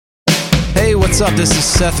What's up? This is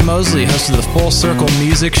Seth Mosley, host of the Full Circle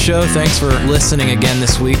Music Show. Thanks for listening again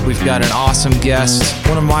this week. We've got an awesome guest,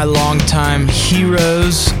 one of my longtime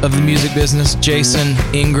heroes of the music business, Jason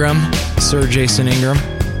Ingram, Sir Jason Ingram.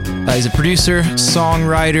 He's a producer,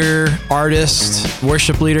 songwriter, artist,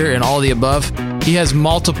 worship leader, and all the above. He has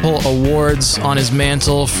multiple awards on his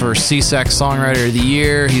mantle for CSAC Songwriter of the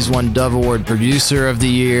Year. He's won Dove Award Producer of the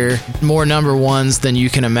Year, more number ones than you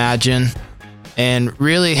can imagine, and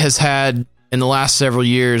really has had, in the last several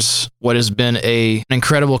years, what has been an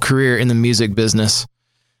incredible career in the music business.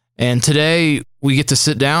 And today we get to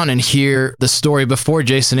sit down and hear the story before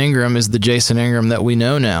Jason Ingram is the Jason Ingram that we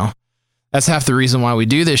know now. That's half the reason why we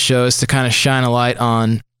do this show, is to kind of shine a light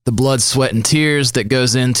on the blood, sweat, and tears that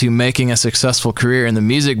goes into making a successful career in the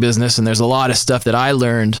music business. And there's a lot of stuff that I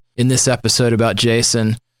learned in this episode about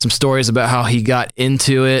Jason, some stories about how he got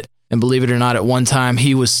into it. And believe it or not, at one time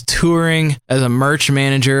he was touring as a merch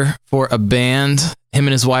manager for a band. Him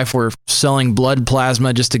and his wife were selling blood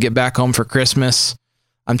plasma just to get back home for Christmas.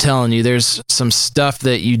 I'm telling you, there's some stuff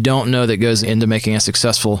that you don't know that goes into making a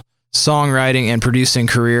successful songwriting and producing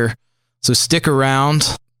career. So stick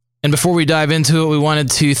around. And before we dive into it, we wanted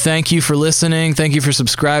to thank you for listening. Thank you for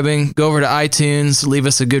subscribing. Go over to iTunes, leave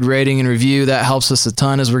us a good rating and review. That helps us a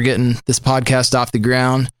ton as we're getting this podcast off the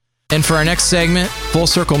ground. And for our next segment, Full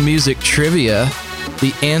Circle Music Trivia,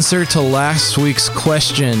 the answer to last week's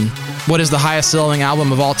question, what is the highest selling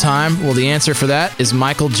album of all time? Well, the answer for that is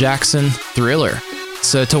Michael Jackson Thriller.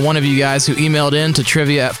 So to one of you guys who emailed in to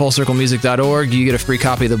trivia@fullcirclemusic.org, you get a free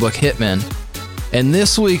copy of the book Hitman. And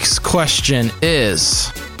this week's question is,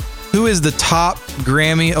 who is the top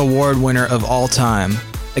Grammy Award winner of all time?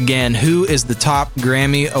 Again, who is the top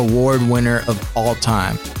Grammy Award winner of all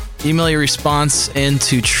time? Email your response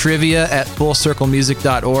into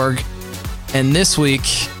trivia@fullcirclemusic.org. And this week,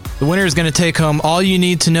 the winner is going to take home All You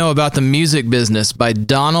Need to Know About the Music Business by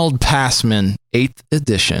Donald Passman, 8th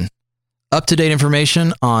edition. Up-to-date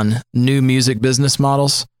information on new music business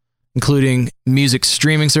models, including music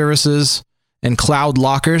streaming services and cloud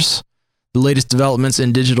lockers, the latest developments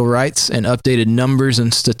in digital rights, and updated numbers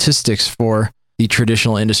and statistics for the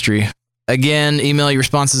traditional industry. Again, email your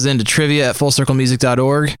responses into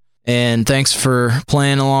trivia@fullcirclemusic.org. And thanks for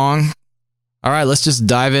playing along. All right, let's just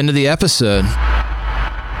dive into the episode.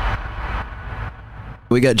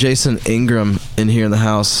 We got Jason Ingram in here in the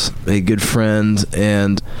house, a good friend,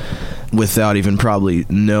 and without even probably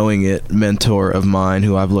knowing it, mentor of mine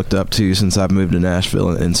who I've looked up to since I've moved to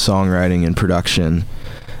Nashville in songwriting and production,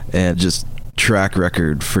 and just track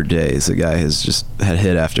record for days. The guy has just had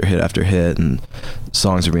hit after hit after hit, and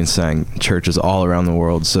songs are being sang in churches all around the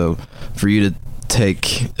world. So for you to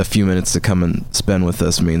take a few minutes to come and spend with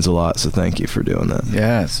us means a lot, so thank you for doing that.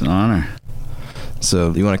 Yeah, it's an honor.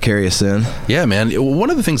 So you want to carry us in? Yeah, man. One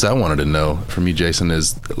of the things I wanted to know from you, Jason,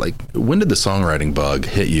 is like, when did the songwriting bug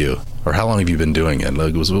hit you, or how long have you been doing it?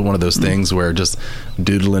 Like, was it one of those things where just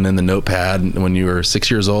doodling in the notepad when you were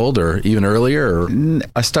 6 years old, or even earlier? Or?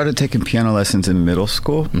 I started taking piano lessons in middle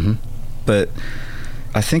school, but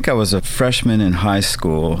I think I was a freshman in high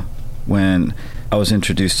school when I was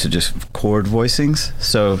introduced to just chord voicings.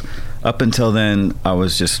 So up until then, I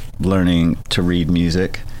was just learning to read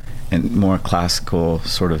music and more classical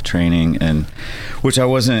sort of training, and which I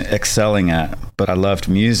wasn't excelling at, but I loved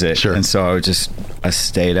music. Sure. And so I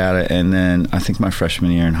stayed at it. And then I think my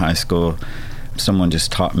freshman year in high school, someone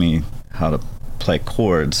just taught me how to play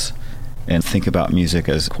chords and think about music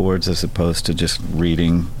as chords as opposed to just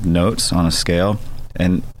reading notes on a scale.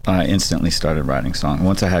 And I instantly started writing songs.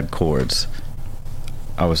 Once I had chords,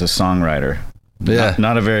 I was a songwriter. Yeah.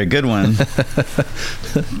 Not a very good one.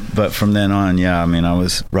 But from then on, I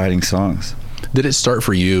was writing songs. Did it start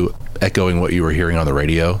for you echoing what you were hearing on the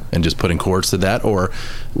radio and just putting chords to that? Or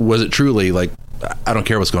was it truly like, I don't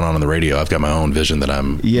care what's going on the radio, I've got my own vision that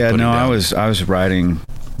I'm putting down? I was writing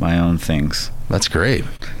my own things. That's great.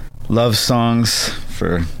 Love songs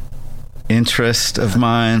for interest of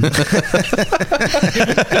mine.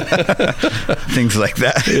 Things like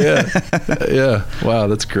that. Yeah. Wow,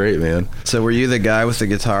 that's great, man. So were you the guy with the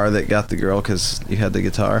guitar that got the girl because you had the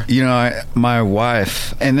guitar? My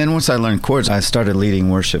wife, and then once I learned chords, I started leading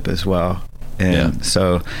worship as well. And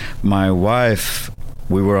so my wife,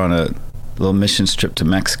 we were on a little missions trip to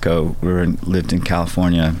Mexico. Lived in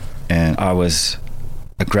California, and I was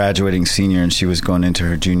a graduating senior, and she was going into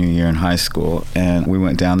her junior year in high school. And we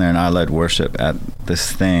went down there, and I led worship at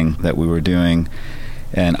this thing that we were doing.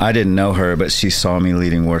 And I didn't know her, but she saw me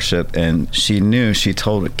leading worship, and she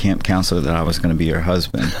told a camp counselor that I was going to be her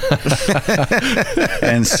husband.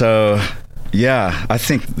 And so, I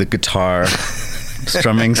think the guitar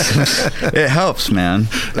strumming. It helps, man.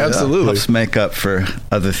 Absolutely. It helps make up for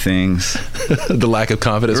other things. The lack of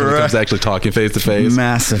confidence when it comes to actually talking face to face.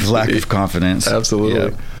 Massive lack of confidence.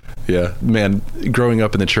 Absolutely. Yeah, man, growing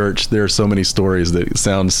up in the church, there are so many stories that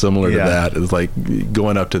sound similar to that. It's like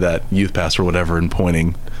going up to that youth pastor or whatever and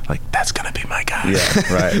pointing, like, that's going to be my guy.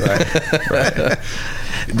 Yeah, right.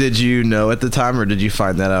 Did you know at the time, or did you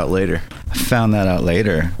find that out later? I found that out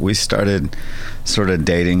later. We started sort of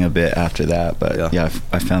dating a bit after that, but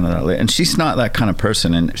I found that out later. And she's not that kind of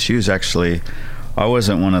person, and she was actually... I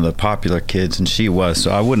wasn't one of the popular kids, and she was,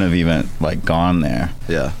 so I wouldn't have even gone there.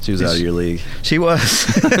 Yeah, she was out of your league. She was,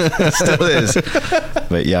 still is.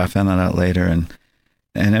 But I found that out later,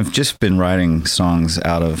 and I've just been writing songs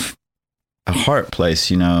out of a heart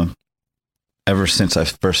place, ever since I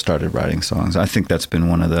first started writing songs. I think that's been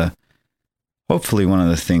hopefully one of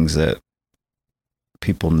the things that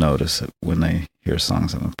people notice when they hear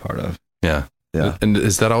songs I'm a part of. Yeah. And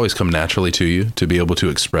has that always come naturally to you, to be able to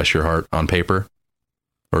express your heart on paper?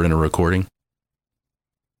 Or in a recording?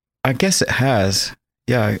 I guess it has.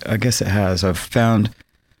 Yeah, I guess it has. I've found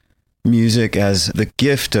music as the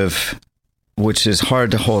gift of, which is hard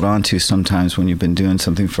to hold on to sometimes when you've been doing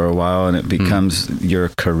something for a while and it becomes your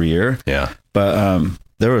career. Yeah. But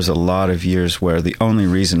there was a lot of years where the only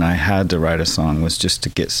reason I had to write a song was just to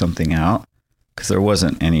get something out, because there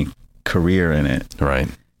wasn't any career in it. Right.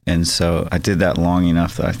 And so I did that long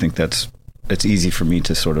enough that I think it's easy for me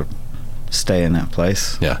to sort of stay in that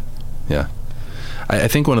place. Yeah. I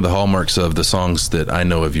think one of the hallmarks of the songs that I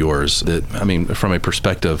know of yours, from a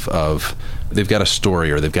perspective of they've got a story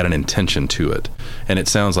or they've got an intention to it. And it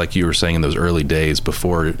sounds like you were saying in those early days,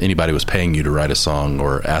 before anybody was paying you to write a song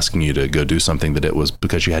or asking you to go do something, that it was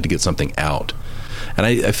because you had to get something out. And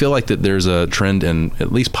I feel like that there's a trend in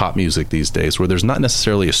at least pop music these days where there's not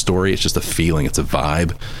necessarily a story, it's just a feeling, it's a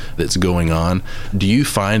vibe that's going on. Do you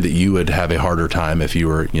find that you would have a harder time if you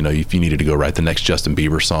were, if you needed to go write the next Justin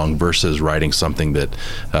Bieber song versus writing something that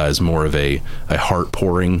is more of a heart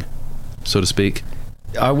pouring, so to speak?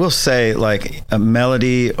 I will say, like, a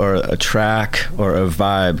melody or a track or a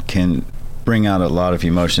vibe can bring out a lot of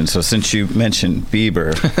emotion. So since you mentioned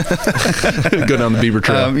Bieber, go down the Bieber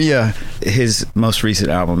trail. His most recent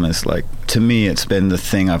album is, like, to me, it's been the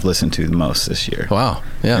thing I've listened to the most this year. Wow.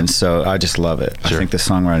 Yeah. And so I just love it. Sure. I think the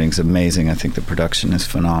songwriting's amazing. I think the production is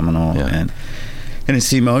phenomenal. And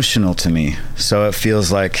it's emotional to me. So I feel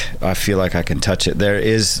like I can touch it. There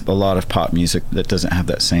is a lot of pop music that doesn't have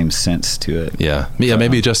that same sense to it. Yeah.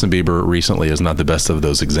 Maybe Justin Bieber recently is not the best of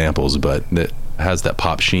those examples, but it has that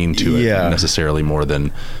pop sheen to it necessarily more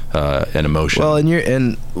than an emotion. Well,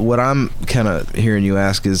 and what I'm kind of hearing you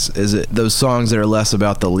ask is it those songs that are less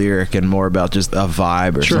about the lyric and more about just a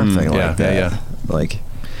vibe or something like that?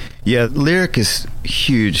 Yeah. Lyric is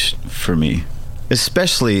huge for me,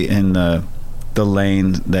 especially in the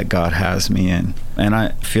lane that God has me in. And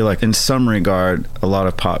I feel like in some regard, a lot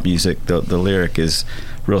of pop music, the lyric is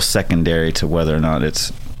real secondary to whether or not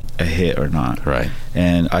it's a hit or not. Right.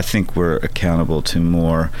 And I think we're accountable to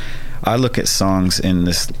more. I look at songs in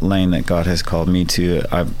this lane that God has called me to.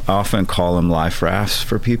 I often call them life rafts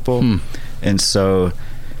for people. And so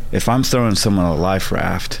if I'm throwing someone a life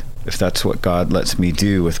raft, if that's what God lets me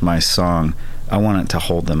do with my song, I want it to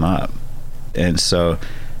hold them up. And so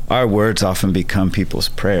our words often become people's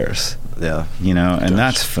prayers. Yeah. And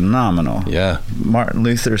that's phenomenal. Yeah. Martin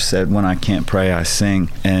Luther said, "When I can't pray, I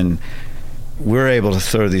sing." And we're able to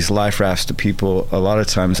throw these life rafts to people a lot of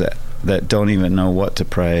times that don't even know what to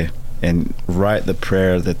pray, and write the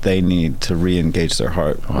prayer that they need to re-engage their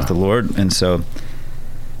heart with the Lord. And so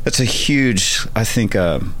it's a huge, I think,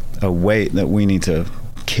 a weight that we need to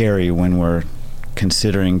carry when we're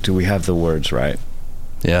considering, do we have the words right?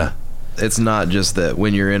 Yeah. It's not just that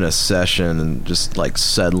when you're in a session and just like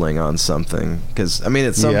settling on something, because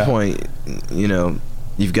at some point,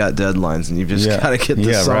 you've got deadlines and you've just got to get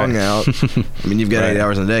the song out. You've got 8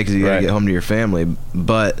 hours in a day because you got to get home to your family.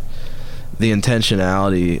 But the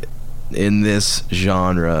intentionality in this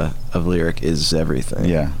genre of lyric is everything.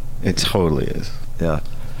 Yeah, it totally is. Yeah.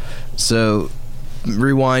 So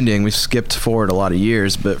rewinding, we've skipped forward a lot of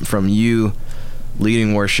years, but from you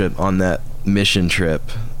leading worship on that mission trip,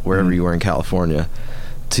 wherever you were in California,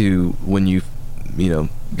 to when you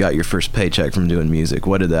got your first paycheck from doing music,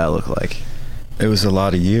 what did that look like? It was a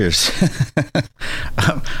lot of years.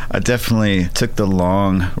 I definitely took the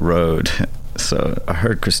long road. So I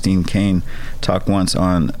heard Christine Caine talk once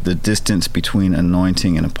on the distance between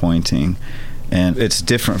anointing and appointing. And it's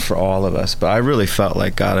different for all of us. But I really felt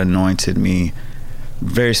like God anointed me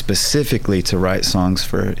very specifically to write songs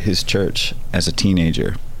for his church as a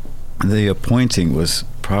teenager. The appointing was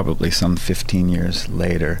probably some 15 years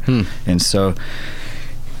later. And so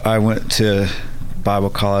I went to Bible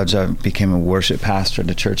college. I became a worship pastor at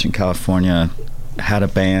a church in California, had a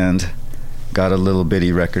band, got a little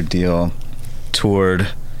bitty record deal, toured,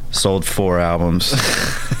 sold 4 albums.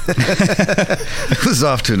 It was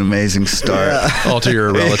off to an amazing start. All to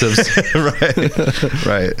your relatives.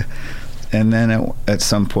 Right. And then at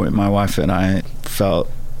some point, my wife and I felt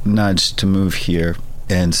nudged to move here.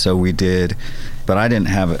 And so we did. But I didn't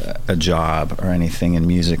have a job or anything in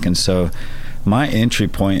music. And so my entry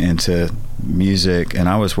point into music, and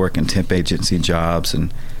I was working temp agency jobs,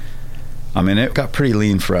 and I mean, it got pretty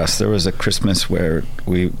lean for us. There was a Christmas where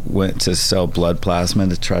we went to sell blood plasma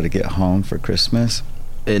to try to get home for Christmas.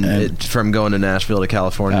 From going to Nashville to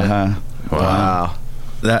California? Uh-huh. Wow.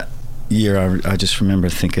 That year, I just remember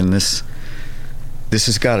thinking, this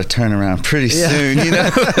has got to turn around pretty soon, you know?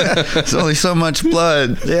 There's only so much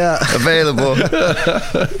blood available.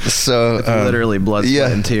 So it's literally blood,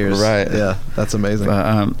 sweat, and tears. Right. Yeah, that's amazing.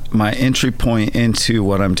 My entry point into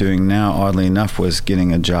what I'm doing now, oddly enough, was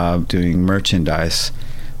getting a job doing merchandise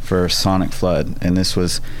for Sonic Flood. And this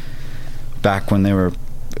was back when they were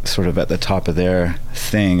sort of at the top of their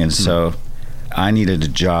thing. And so I needed a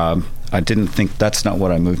job. I didn't think, that's not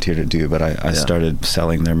what I moved here to do, but I started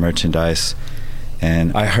selling their merchandise.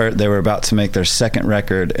 And I heard they were about to make their second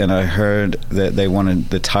record, and I heard that they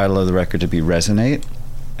wanted the title of the record to be Resonate,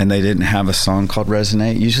 and they didn't have a song called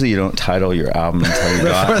Resonate. Usually you don't title your album until you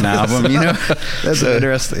got an album, you know? That's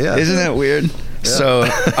interesting. Yeah. Isn't that weird? Yeah. So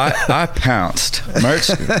I pounced.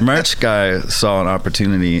 Merch guy saw an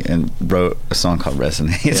opportunity and wrote a song called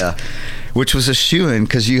Resonate, which was a shoo-in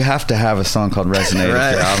because you have to have a song called Resonate if your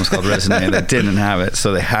album's called Resonate, and they didn't have it,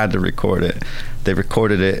 so they had to record it. They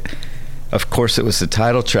recorded it. Of course, it was the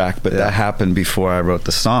title track, but that happened before I wrote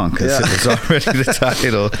the song because it was already the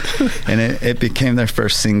title, and it became their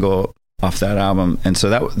first single off that album. And so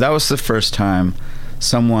that was the first time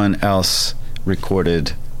someone else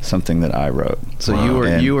recorded something that I wrote. So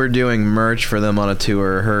you were doing merch for them on a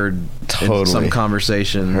tour, heard some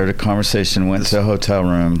conversation. Heard a conversation, went to a hotel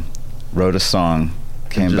room, wrote a song,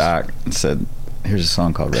 came back and said, here's a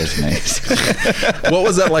song called Resonate. What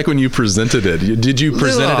was that like when you presented it? Did you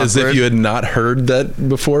present it as if you had not heard that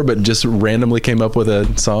before, but just randomly came up with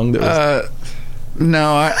a song that was...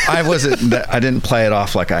 No, I wasn't. I didn't play it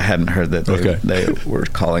off like I hadn't heard that they were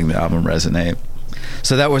calling the album Resonate.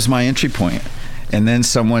 So that was my entry point. And then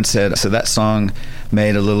someone said, so that song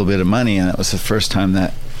made a little bit of money, and that was the first time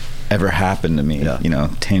that ever happened to me,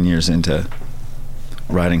 10 years into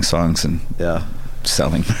writing songs and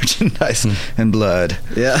selling merchandise and blood.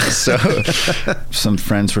 Yeah. So some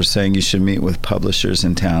friends were saying you should meet with publishers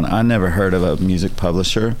in town. I never heard of a music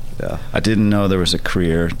publisher. Yeah. I didn't know there was a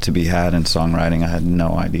career to be had in songwriting. I had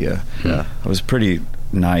no idea. Yeah. I was pretty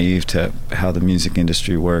naive to how the music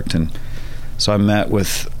industry worked, and so I met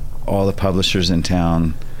with all the publishers in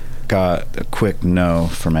town, got a quick no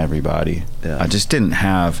from everybody. Yeah. I just didn't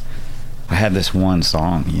have... I had this one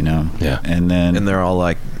song, Yeah. And they're all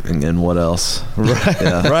like, and what else? Right.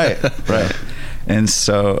 Yeah. Right. And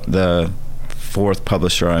so the fourth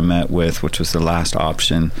publisher I met with, which was the Last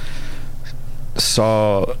Option,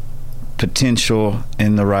 saw potential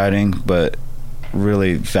in the writing, but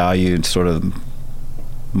really valued sort of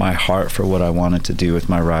my heart for what I wanted to do with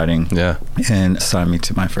my writing. Yeah. And signed me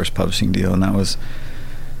to my first publishing deal. And that was,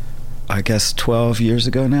 I guess, 12 years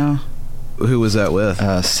ago now. Who was that with?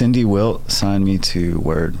 Cindy Wilt signed me to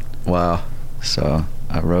Word. Wow. So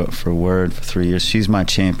I wrote for Word for 3 years. She's my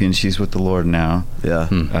champion. She's with the Lord now. Yeah.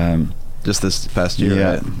 Just this past year,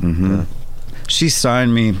 yeah. right? Mm-hmm. Yeah. She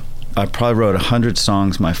signed me. I probably wrote 100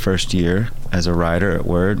 songs my first year as a writer at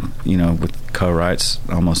Word, with co-writes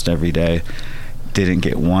almost every day. Didn't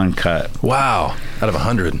get one cut. Wow. Out of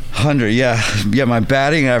 100. 100, yeah. Yeah, my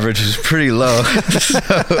batting average was pretty low. So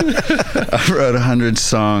I wrote 100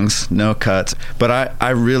 songs, no cuts. But I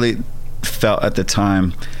really felt at the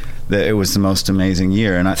time that it was the most amazing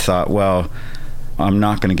year. And I thought, well, I'm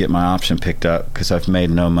not going to get my option picked up because I've made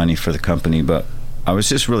no money for the company. But I was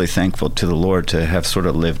just really thankful to the Lord to have sort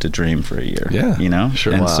of lived a dream for a year. Yeah.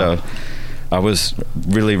 Sure. And so I was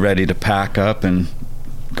really ready to pack up and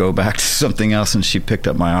go back to something else, and she picked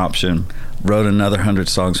up my option, wrote another 100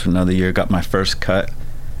 songs for another year, got my first cut,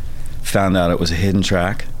 found out it was a hidden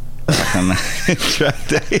track on the track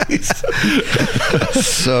days.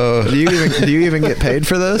 So do you even get paid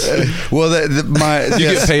for this? Well,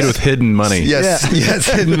 you get paid with hidden money. Yes,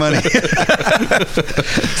 hidden money.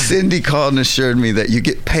 Cindy called and assured me that you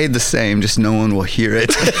get paid the same, just no one will hear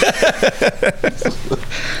it.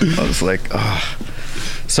 I was like, oh.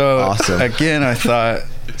 So awesome. Again, I thought,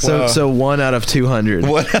 So 1 out of 200.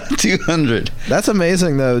 1 out of 200. That's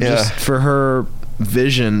amazing, though, just for her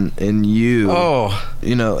vision in you. Oh.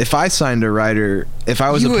 You know, if I signed a writer, if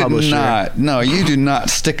I was a publisher. No, you do not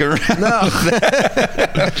stick around. No.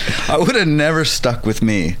 I would have never stuck with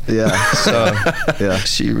me. Yeah. So,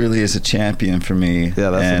 she really is a champion for me. Yeah,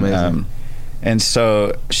 that's amazing. And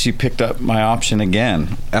so she picked up my option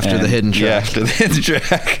again after the hidden track. Yeah, after the hidden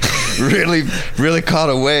track, really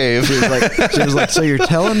caught a wave. She was like, so you're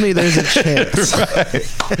telling me there's a chance?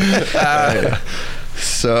 Right.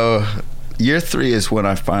 So year 3 is when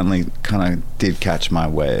I finally kind of did catch my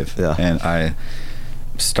wave, and I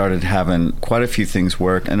started having quite a few things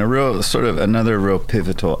work. And another real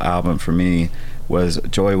pivotal album for me was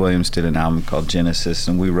Joy Williams did an album called Genesis,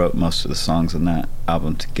 and we wrote most of the songs on that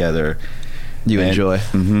album together. Enjoy.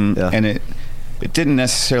 Mm-hmm. Yeah. And it didn't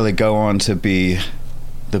necessarily go on to be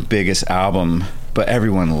the biggest album, but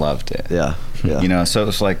everyone loved it. Yeah. You know, so it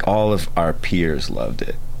was like all of our peers loved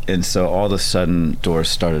it. And so all of a sudden doors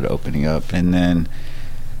started opening up. And then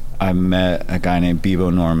I met a guy named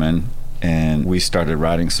Bebo Norman, and we started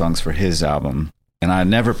writing songs for his album. And I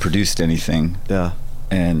never produced anything. Yeah.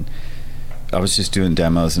 And I was just doing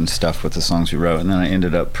demos and stuff with the songs we wrote, and then I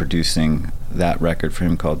ended up producing that record for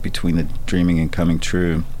him called Between the Dreaming and Coming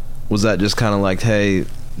True. Was that just kind of like, hey,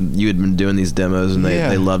 you had been doing these demos and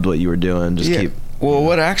they loved what you were doing? Well,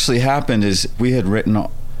 what actually happened is we had written,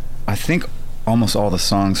 I think, almost all the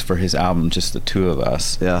songs for his album, just the two of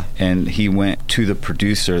us. Yeah. And he went to the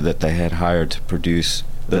producer that they had hired to produce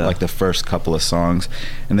like the first couple of songs,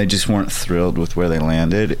 and they just weren't thrilled with where they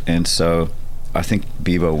landed. And so I think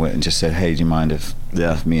Bebo went and just said, hey, do you mind if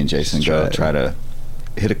me and Jason go try to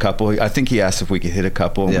hit a couple? I think he asked if we could hit a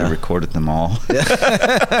couple, and we recorded them all.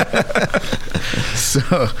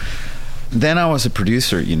 So then I was a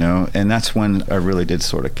producer, you know, and that's when I really did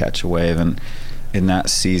sort of catch a wave. And in that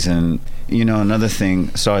season, you know, another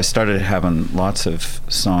thing, so I started having lots of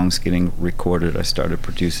songs getting recorded. I started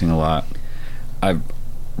producing a lot. I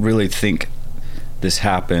really think this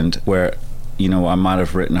happened where, you know, I might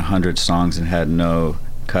have written 100 songs and had no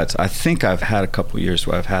cuts. I think I've had a couple years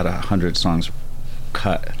where I've had 100 songs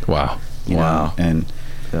cut. Wow. You know, and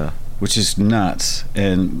which is nuts.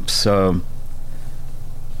 And so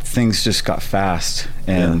things just got fast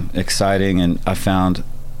and exciting, and I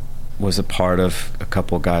was a part of a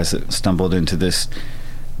couple of guys that stumbled into this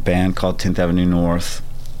band called 10th Avenue North,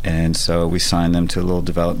 and so we signed them to a little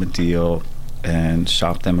development deal and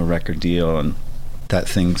shopped them a record deal, and that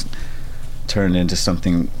thing turned into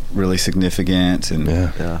something really significant. And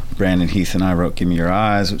Brandon Heath and I wrote Give Me Your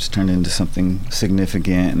Eyes, which turned into something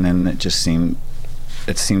significant, and then it seemed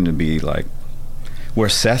to be like where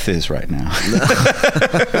Seth is right now.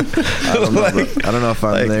 I don't know if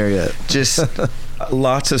I'm there yet. Just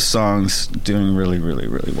lots of songs doing really, really,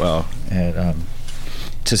 really well, and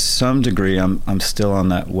to some degree I'm still on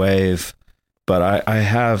that wave, but I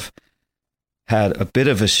have had a bit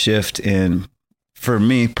of a shift for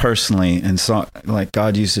me personally, and so like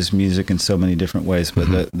God uses music in so many different ways,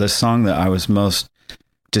 but the song that I was most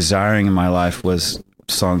desiring in my life was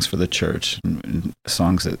songs for the church, and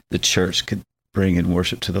songs that the church could bring in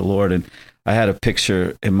worship to the Lord. And I had a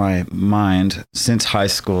picture in my mind since high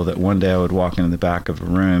school that one day I would walk into the back of a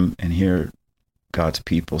room and hear God's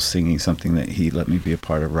people singing something that he let me be a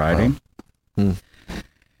part of writing. Wow.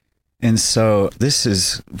 And so this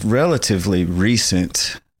is relatively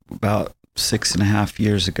recent, about 6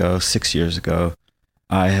 years ago,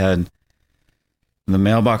 I had the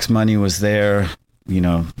mailbox money was there, you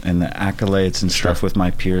know, and the accolades and stuff with my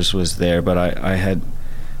peers was there, but I had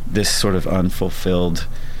this sort of unfulfilled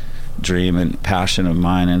dream and passion of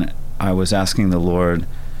mine, and I was asking the Lord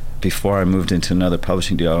before I moved into another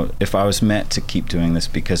publishing deal if I was meant to keep doing this,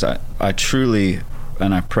 because I truly,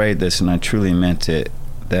 and I prayed this and I truly meant it,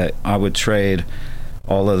 that I would trade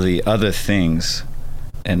all of the other things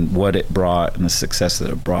and what it brought and the success that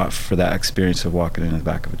it brought for that experience of walking in the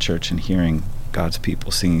back of a church and hearing God's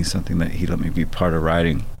people singing something that he let me be part of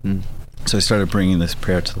writing. So I started bringing this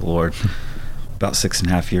prayer to the Lord about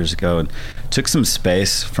 6.5 years ago, and took some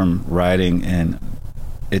space from writing, and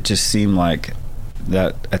it just seemed like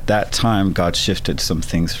that at that time God shifted some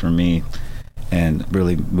things for me and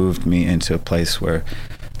really moved me into a place where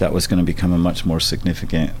that was going to become a much more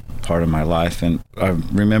significant part of my life. And I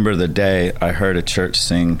remember the day I heard a church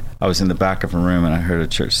sing. I was in the back of a room and I heard a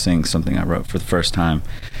church sing something I wrote for the first time.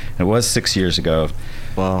 It was 6 years ago.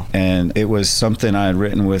 Wow. And it was something I had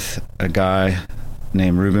written with a guy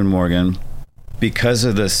named Reuben Morgan. Because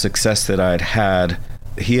of the success that I had had,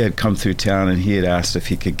 he had come through town and he had asked if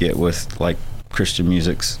he could get with like Christian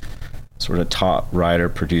Music's sort of top writer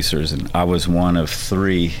producers, and I was one of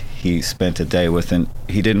 3 he spent a day with, and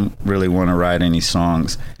he didn't really want to write any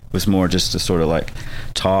songs. It was more just to sort of like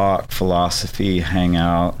talk philosophy, hang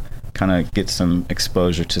out, kind of get some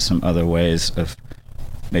exposure to some other ways of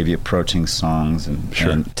maybe approaching songs, and,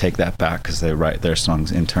 and take that back because they write their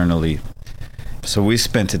songs internally. So we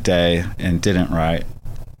spent a day and didn't write,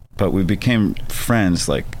 but we became friends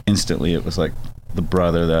like instantly. It was like the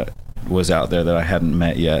brother that was out there that I hadn't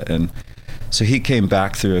met yet. And so he came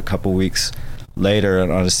back through a couple weeks later,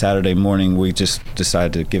 and on a Saturday morning we just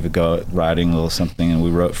decided to give a go at writing a little something, and we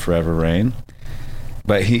wrote Forever Rain.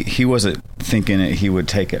 But he wasn't thinking that he would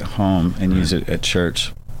take it home and use it at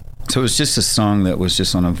church. So it was just a song that was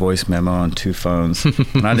just on a voice memo on 2 phones.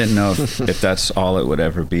 And I didn't know if that's all it would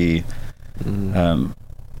ever be. And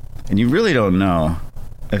you really don't know.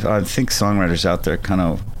 I think songwriters out there kind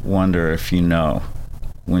of wonder if you know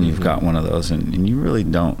when you've got one of those, and you really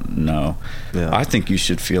don't know. Yeah. I think you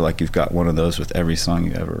should feel like you've got one of those with every song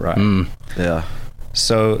you ever write. Yeah.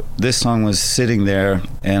 So this song was sitting there,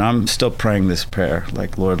 and I'm still praying this prayer,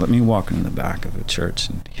 like, Lord, let me walk in the back of a church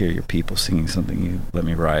and hear your people singing something you let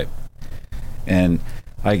me write. And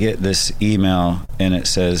I get this email, and it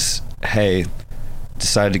says, hey,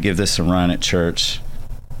 decided to give this a run at church.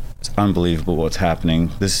 It's unbelievable what's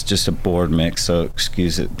happening. This is just a board mix, so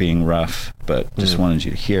excuse it being rough, but just wanted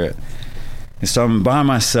you to hear it. And so I'm by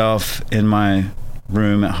myself in my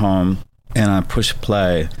room at home, and I push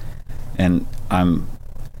play, and I'm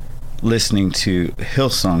listening to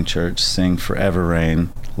Hillsong Church sing Forever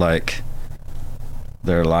Rain like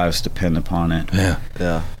their lives depend upon it.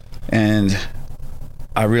 Yeah. And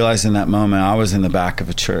I realized in that moment I was in the back of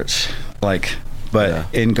a church, but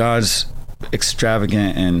in God's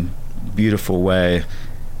extravagant and beautiful way,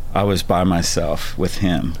 I was by myself with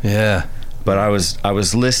him. Yeah. But I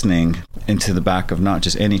was listening into the back of not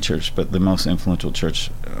just any church, but the most influential church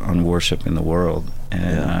on worship in the world.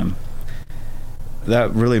 And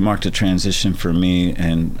that really marked a transition for me.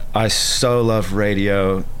 And I so love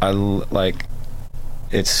radio.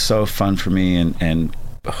 It's so fun for me, and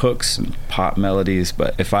hooks and pop melodies.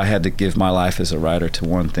 But if I had to give my life as a writer to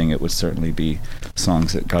one thing, it would certainly be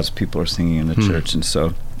songs that God's people are singing in the church. And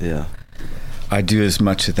so I do as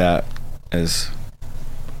much of that as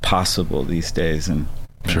possible these days, and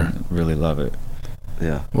really love it.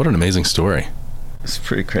 Yeah. What an amazing story. It's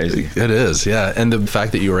pretty crazy. It is, yeah. And the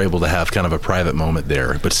fact that you were able to have kind of a private moment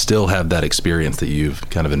there, but still have that experience that you've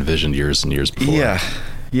kind of envisioned years and years before.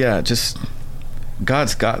 Yeah, just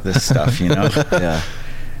God's got this stuff, you know.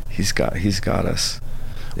 He's got us.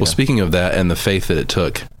 Well, speaking of that and the faith that it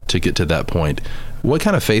took to get to that point, what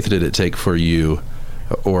kind of faith did it take for you,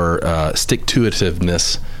 or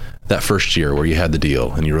stick-to-itiveness, that first year where you had the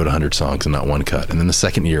deal and you wrote 100 songs and not one cut, and then the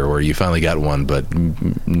second year where you finally got one, but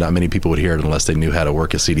not many people would hear it unless they knew how to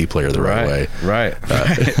work a CD player the right way. Right.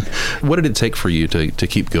 What did it take for you to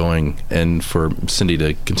keep going, and for Cindy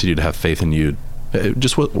to continue to have faith in you?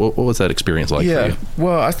 Just what was that experience like for you?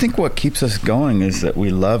 Well, I think what keeps us going is that we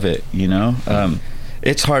love it, you know.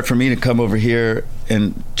 It's hard for me to come over here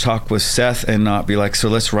and talk with Seth and not be like, so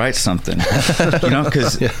let's write something, you know,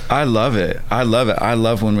 because I love it. I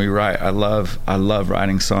love when we write. I love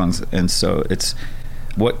writing songs. And so it's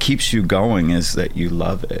what keeps you going is that you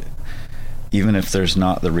love it, even if there's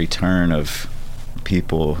not the return of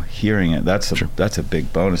people hearing it. That's a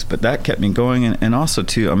big bonus. But that kept me going. And also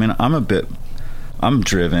too, I mean, I'm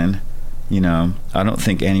driven, you know. I don't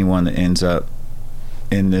think anyone that ends up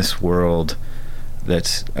in this world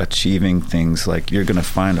that's achieving things, like, you're going to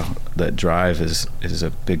find that drive is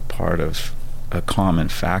a big part of a common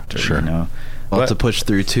factor, you know. Well, to push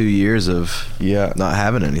through 2 years of not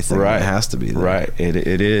having anything, it has to be there. Right,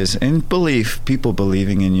 it is. And people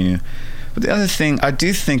believing in you. But the other thing, I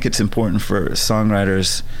do think it's important for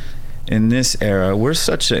songwriters in this era. We're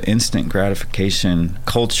such an instant gratification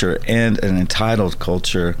culture and an entitled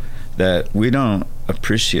culture that we don't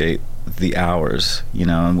appreciate the hours, you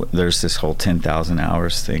know. And there's this whole 10,000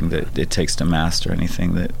 hours thing that it takes to master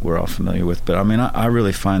anything that we're all familiar with. But I mean, I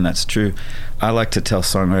really find that's true. I like to tell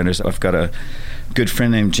songwriters, I've got a good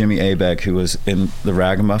friend named Jimmy Abegg who was in the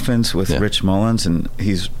Ragamuffins with Rich Mullins, and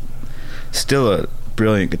he's still a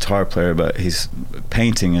brilliant guitar player, but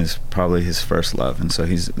painting is probably his first love, and so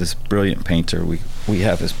he's this brilliant painter. We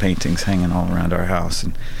have his paintings hanging all around our house,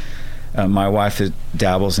 and my wife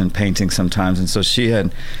dabbles in painting sometimes, and so she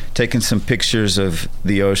had taken some pictures of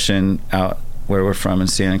the ocean out where we're from in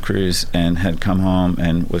Santa Cruz, and had come home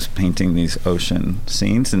and was painting these ocean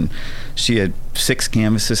scenes. And she had 6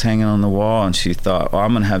 canvases hanging on the wall, and she thought,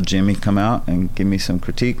 I'm going to have Jimmy come out and give me some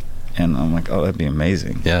critique. And I'm like, oh, that'd be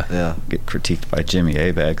amazing. Yeah. Get critiqued by Jimmy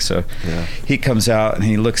Abegg. So he comes out and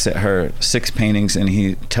he looks at her 6 paintings and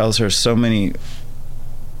he tells her so many,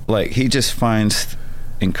 like, he just finds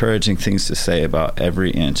encouraging things to say about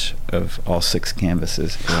every inch of all 6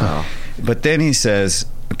 canvases. Wow. But then he says,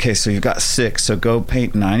 okay, so you've got 6, so go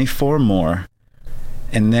paint 94 more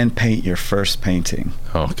and then paint your first painting.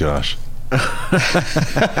 Oh, gosh. And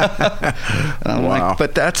I'm like,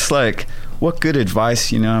 but that's like, what good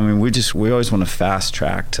advice, you know? I mean, we always want to fast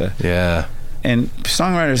track to. Yeah. And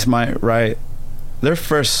songwriters might write, their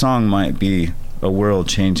first song might be a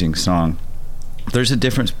world-changing song. There's a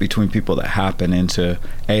difference between people that happen into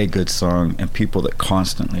a good song and people that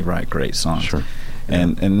constantly write great songs. Sure.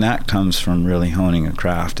 And that comes from really honing a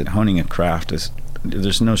craft. And honing a craft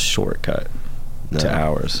there's no shortcut to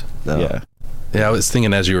ours. No. Yeah, I was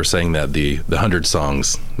thinking as you were saying that the 100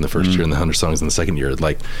 songs in the first year and the 100 songs in the second year,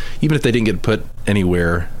 like, even if they didn't get put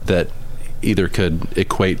anywhere that either could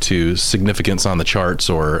equate to significance on the charts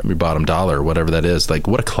or your bottom dollar or whatever that is, like,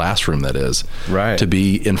 what a classroom that is. Right. To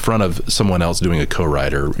be in front of someone else doing a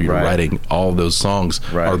co-write, or you're writing all those songs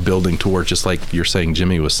are building towards, just like you're saying,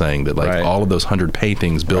 Jimmy was saying, that like all of those 100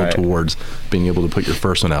 paintings build towards being able to put your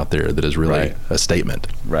first one out there that is really a statement.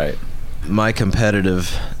 Right. My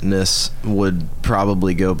competitiveness would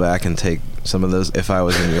probably go back and take some of those, if I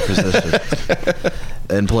was in your position,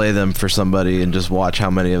 and play them for somebody and just watch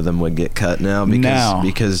how many of them would get cut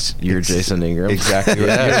because you're Jason Ingram. Exactly. You're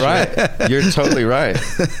right. You're totally right.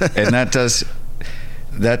 And that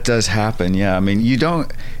does happen. Yeah. I mean,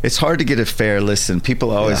 it's hard to get a fair listen.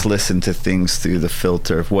 People always listen to things through the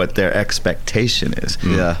filter of what their expectation is.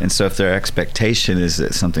 Yeah. And so if their expectation is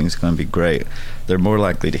that something's going to be great, they're more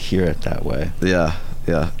likely to hear it that way. Yeah.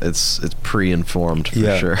 Yeah. It's pre-informed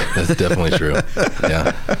for sure. That's definitely true.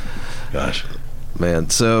 Yeah. Gosh. Man.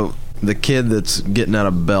 So the kid that's getting out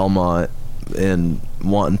of Belmont and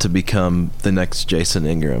wanting to become the next Jason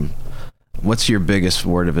Ingram, what's your biggest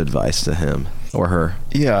word of advice to him or her?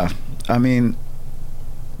 Yeah. I mean,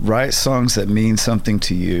 write songs that mean something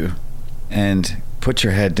to you and put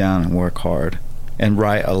your head down and work hard and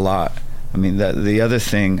write a lot. I mean, the other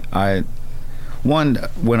thing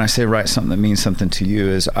when I say write something that means something to you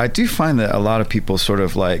is I do find that a lot of people sort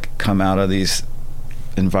of like come out of these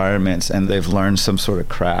environments and they've learned some sort of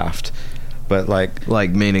craft. But like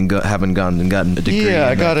meaning haven't gone and gotten a degree. Yeah,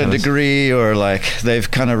 I got a degree, or like they've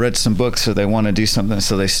kind of read some books, or they want to do something,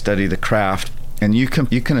 so they study the craft. And you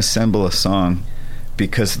can assemble a song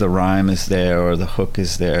because the rhyme is there or the hook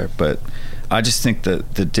is there. But I just think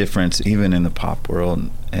that the difference, even in the pop world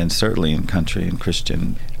and certainly in country and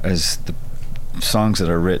Christian, is the songs that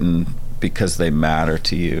are written because they matter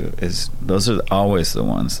to you. Those are always the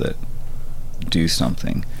ones that do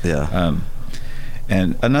something. Yeah.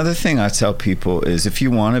 And another thing I tell people is, if you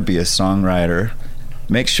want to be a songwriter,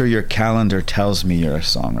 make sure your calendar tells me you're a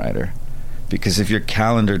songwriter. Because if your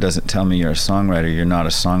calendar doesn't tell me you're a songwriter, you're not a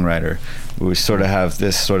songwriter. We sort of have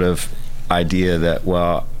this sort of idea that,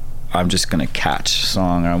 well, I'm just going to catch a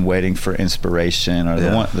song, or I'm waiting for inspiration. Or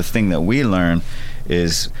the thing that we learn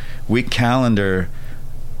is we calendar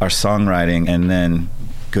our songwriting and then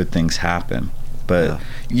good things happen. But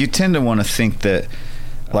you tend to want to think that,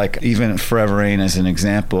 like even Forever Rain as an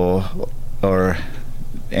example, or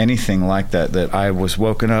anything like that I was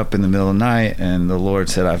woken up in the middle of the night and the Lord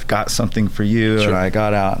said, I've got something for you. Sure. And I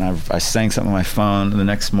got out and I sang something on my phone, and the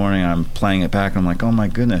next morning I'm playing it back and I'm like, oh my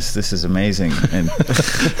goodness, this is amazing. And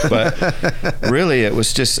but really it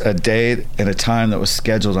was just a day and a time that was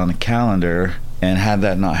scheduled on the calendar, and had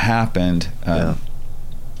that not happened,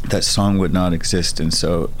 that song would not exist. And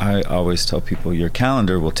so I always tell people, your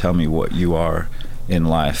calendar will tell me what you are in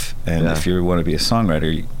life, and if you want to be a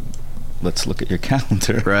songwriter, let's look at your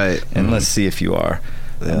calendar, right? And let's see if you are.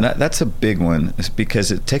 And that's a big one, is because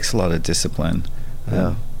it takes a lot of discipline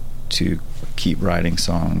to keep writing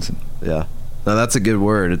songs. Now that's a good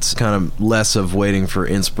word. It's kind of less of waiting for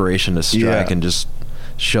inspiration to strike and just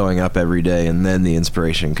showing up every day, and then the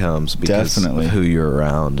inspiration comes because of who you're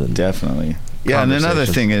around. And and another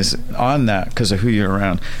thing is, on that, because of who you're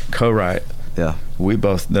around, co-write. We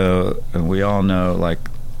both know, and we all know, like,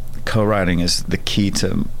 co-writing is the key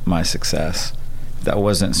to my success. That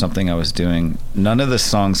wasn't something I was doing. None of the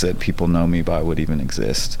songs that people know me by would even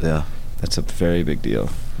exist. That's a very big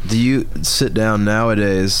deal. Do you sit down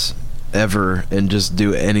nowadays ever and just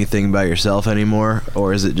do anything by yourself anymore,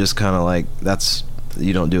 or is it just kind of like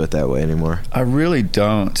you don't do it that way anymore? I really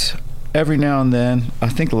don't. Every now and then. I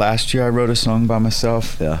think last year I wrote a song by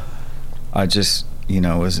myself. I just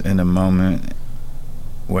was in a moment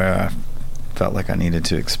where I felt like I needed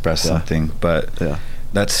to express something, but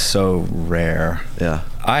that's so rare. Yeah.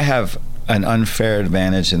 I have an unfair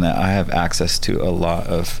advantage in that I have access to a lot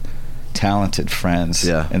of talented friends.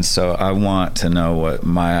 Yeah. And so I want to know what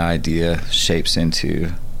my idea shapes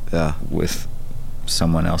into with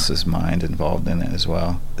someone else's mind involved in it as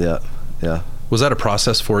well. Yeah. Yeah. Was that a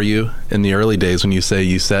process for you in the early days when you say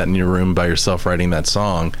you sat in your room by yourself writing that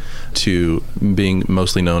song to being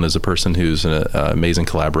mostly known as a person who's an amazing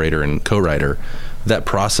collaborator and co-writer? That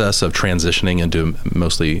process of transitioning into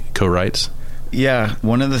mostly co-writes? Yeah.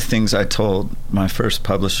 One of the things I told my first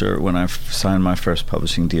publisher when I signed my first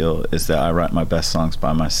publishing deal is that I write my best songs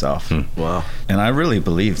by myself. Wow. And I really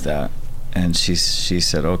believed that. And she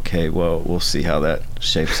said, okay, well, we'll see how that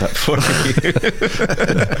shapes up for you.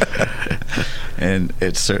 And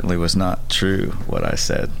it certainly was not true what I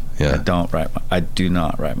said. Yeah. I do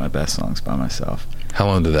not write my best songs by myself. How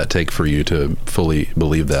long did that take for you to fully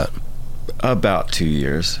believe that? About 2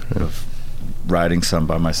 years of writing some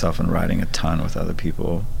by myself and writing a ton with other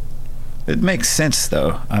people. It makes sense,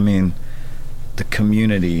 though. I mean, the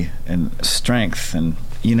community and strength and,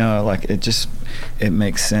 like it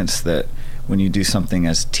makes sense that when you do something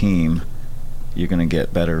as a team, you're going to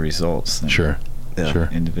get better results than Sure.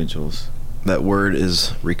 individuals. That word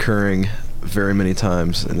is recurring very many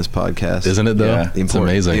times in this podcast. Isn't it, though? Yeah. It's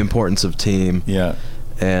amazing. The importance of team. Yeah.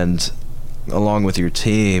 And along with your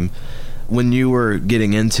team, when you were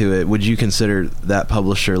getting into it, would you consider that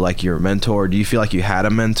publisher like your mentor? Do you feel like you had a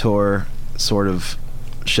mentor sort of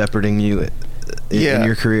shepherding you in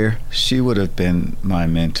your career? She would have been my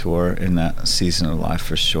mentor in that season of life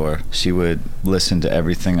for sure. She would listen to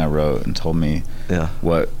everything I wrote and told me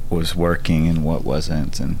what was working and what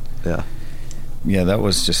wasn't. And that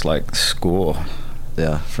was just like school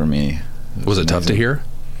for me. Was it tough to hear?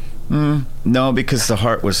 No, because the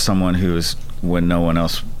heart was someone who was, when no one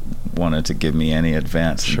else wanted to give me any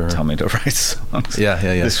advance and tell me to write songs. Yeah.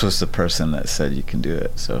 This was the person that said you can do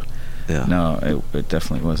it. So no, it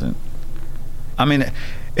definitely wasn't. I mean,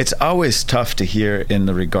 it's always tough to hear in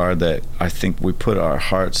the regard that I think we put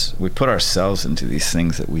ourselves into these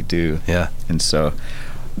things that we do. Yeah. And so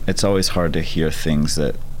it's always hard to hear things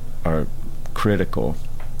that are critical,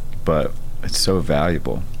 but it's so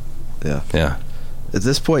valuable. Yeah. Yeah. At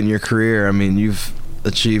this point in your career, I mean, you've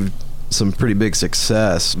achieved some pretty big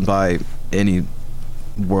success by any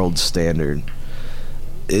world standard.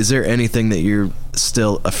 Is there anything that you're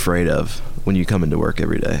still afraid of when you come into work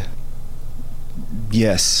every day?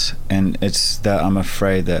 Yes, and it's that I'm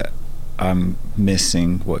afraid that I'm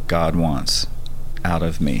missing what God wants out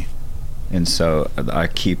of me. And so I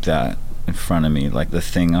keep that in front of me, like the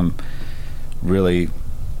thing I'm really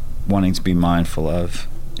wanting to be mindful of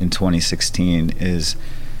in 2016 is,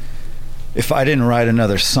 if I didn't write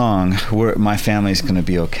another song, my family's going to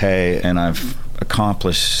be okay and I've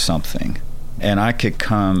accomplished something. And I could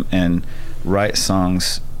come and write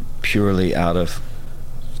songs purely out of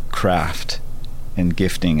craft and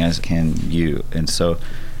gifting, as can you,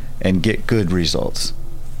 and get good results.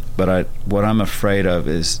 But what I'm afraid of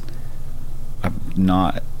is I'm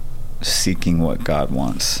not seeking what God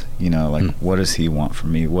wants. What does He want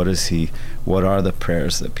from me? What are the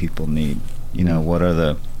prayers that people need? What are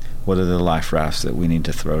the life rafts that we need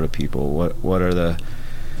to throw to people? What are the,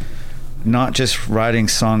 not just writing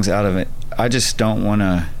songs out of it. I just don't want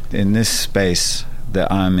to, in this space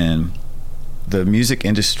that I'm in, the music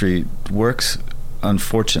industry works,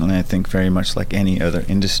 unfortunately, I think very much like any other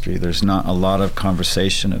industry. There's not a lot of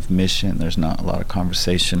conversation of mission. There's not a lot of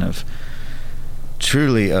conversation of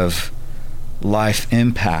truly of life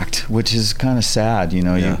impact, which is kind of sad. You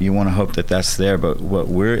want to hope that that's there, but what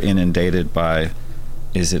we're inundated by,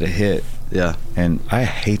 is it a hit? Yeah. And I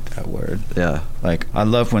hate that word. Yeah. Like, I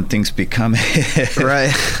love when things become a hit.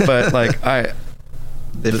 Right. But like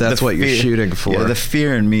if that's what you're shooting for. Yeah, the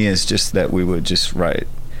fear in me is just that we would just write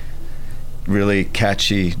really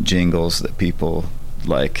catchy jingles that people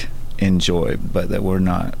like enjoy, but that we're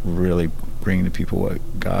not really bringing to people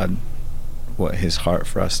what His heart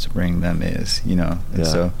for us to bring them is, And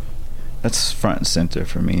so that's front and center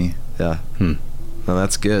for me. Yeah. No,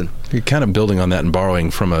 that's good. You're kind of building on that and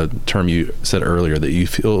borrowing from a term you said earlier, that you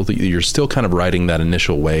feel that you're still kind of riding that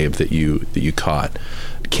initial wave that you caught.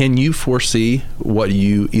 Can you foresee what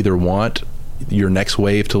you either want your next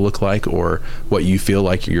wave to look like, or what you feel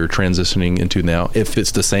like you're transitioning into now? If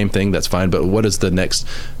it's the same thing, that's fine, but what does the next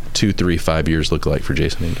 2, 3, 5 years look like for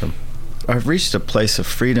Jason Ingram? I've reached a place of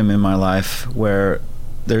freedom in my life where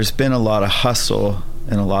there's been a lot of hustle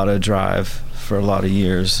and a lot of drive for a lot of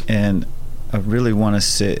years, and I really want to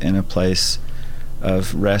sit in a place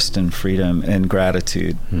of rest and freedom and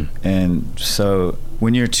gratitude. And so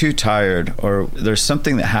when you're too tired, or there's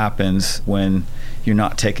something that happens when you're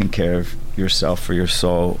not taking care of yourself or your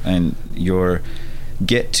soul, and your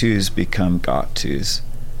get-tos become got-tos.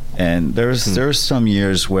 And there's some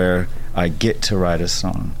years where I get to write a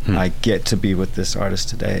song. I get to be with this artist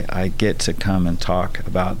today. I get to come and talk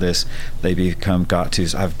about this. They become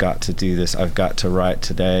got-tos. I've got to do this. I've got to write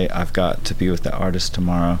today. I've got to be with the artist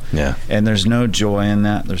tomorrow. Yeah. And there's no joy in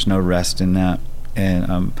that. There's no rest in that.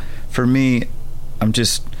 And for me, I'm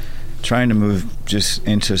just trying to move just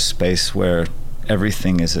into a space where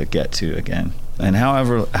everything is a get-to again. And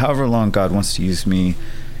however long God wants to use me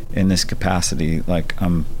in this capacity, like,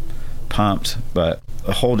 I'm pumped, but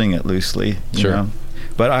holding it loosely, you know?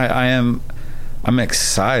 But I'm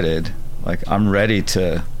excited. Like, I'm ready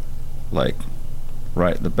to, like,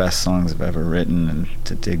 write the best songs I've ever written, and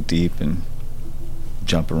to dig deep and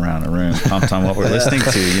jump around a room, pumped on what we're listening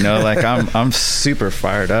to, you know? Like, I'm super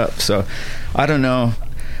fired up. So I don't know,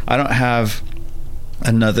 I don't have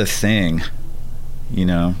another thing, you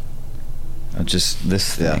know, just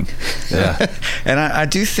this thing. Yeah. And I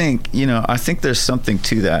do think, you know, I think there's something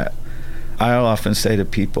to that. I'll often say to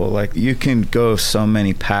people, like, you can go so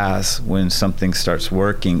many paths when something starts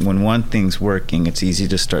working. When one thing's working, it's easy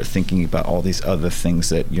to start thinking about all these other things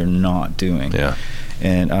that you're not doing. Yeah.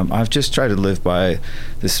 And I've just tried to live by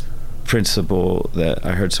this principle that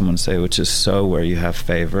I heard someone say, which is sow where you have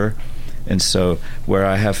favor. And so where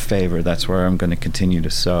I have favor, that's where I'm going to continue to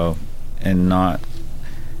sow, and not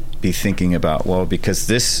be thinking about, well, because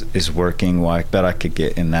this is working, well, I bet I could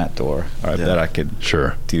get in that door, or I bet I could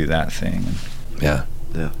do that thing. Yeah.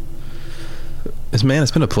 Man,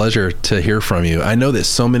 it's been a pleasure to hear from you. I know that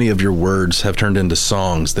so many of your words have turned into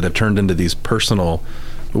songs that have turned into these personal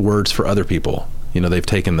words for other people. You know, they've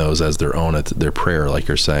taken those as their own, their prayer, like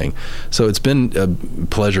you're saying. So it's been a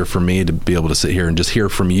pleasure for me to be able to sit here and just hear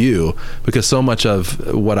from you, because so much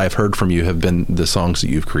of what I've heard from you have been the songs that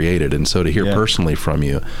you've created. And so to hear personally from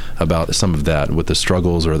you about some of that, with the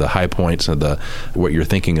struggles or the high points of what you're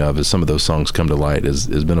thinking of as some of those songs come to light,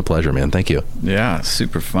 has been a pleasure, man. Thank you. Yeah,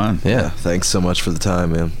 super fun. Yeah, thanks so much for the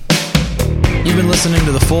time, man. You've been listening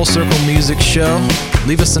to the Full Circle Music Show.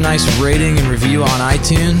 Leave us a nice rating and review on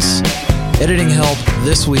iTunes. Editing help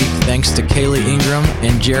this week thanks to Kaylee Ingram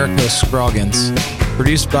and Jericho Scroggins.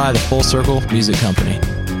 Produced by the Full Circle Music Company.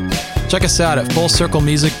 Check us out at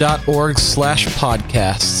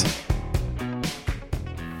fullcirclemusic.org/podcasts.